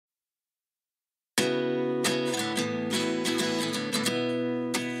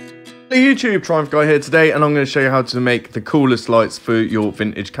Hey YouTube, Triumph Guy here today, and I'm going to show you how to make the coolest lights for your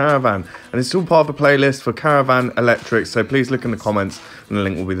vintage Caravan. And it's all part of a playlist for Caravan electrics, so please look in the comments and the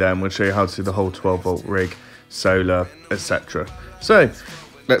link will be there, and we'll show you how to do the whole 12 volt rig, solar, etc. So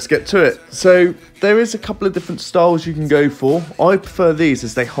let's get to it. So there is a couple of different styles you can go for. I prefer these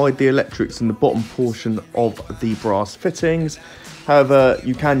as they hide the electrics in the bottom portion of the brass fittings. However,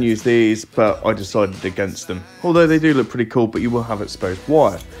 you can use these, but I decided against them. Although they do look pretty cool, but you will have exposed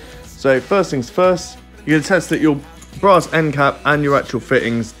wire. So first things first, you're going to test that your brass end cap and your actual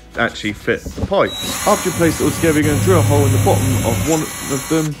fittings actually fit the pipe. After you place it all together, you're going to drill a hole in the bottom of one of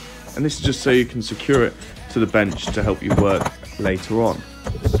them, and this is just so you can secure it to the bench to help you work later on.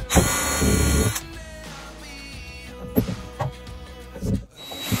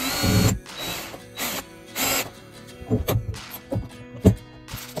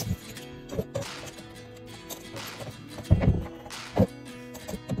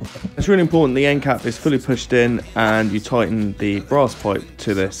 It's really important the end cap is fully pushed in and you tighten the brass pipe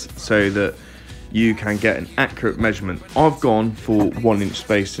to this so that you can get an accurate measurement. I've gone for 1 inch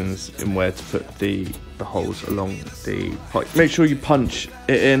spacings in where to put the holes along the pipe. Make sure you punch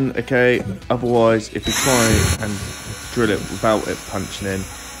it in, okay? Otherwise, if you try and drill it without it punching in,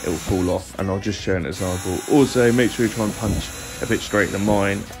 it will fall off, and I'll just show an example. Also, make sure you try and punch a bit straighter than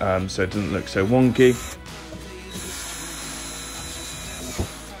mine so it doesn't look so wonky.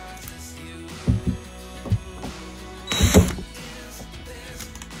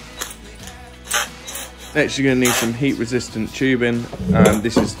 Next, you're going to need some heat resistant tubing.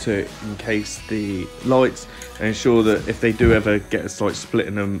 This is to encase the lights and ensure that if they do ever get a slight split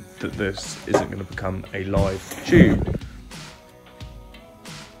in them, that this isn't going to become a live tube.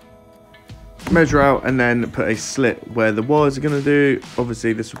 Measure out and then put a slit where the wires are going to do.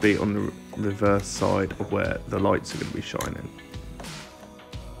 Obviously this will be on the reverse side of where the lights are going to be shining.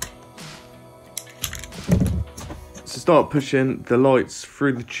 So start pushing the lights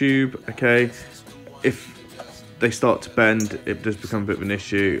through the tube, okay? If they start to bend, it does become a bit of an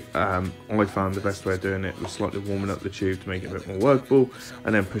issue. I found the best way of doing it was slightly warming up the tube to make it a bit more workable,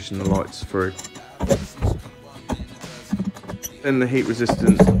 and then pushing the lights through. Then the heat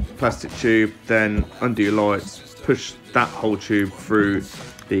resistant plastic tube, then under your lights, push that whole tube through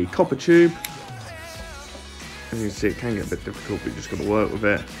the copper tube. As you can see, it can get a bit difficult, but you just got to work with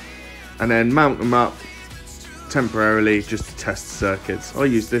it. And then mount them up temporarily just to test the circuits. I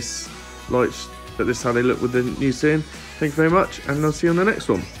use this lights, but this is how they look with the new scene. Thank you very much, and I'll see you on the next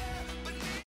one.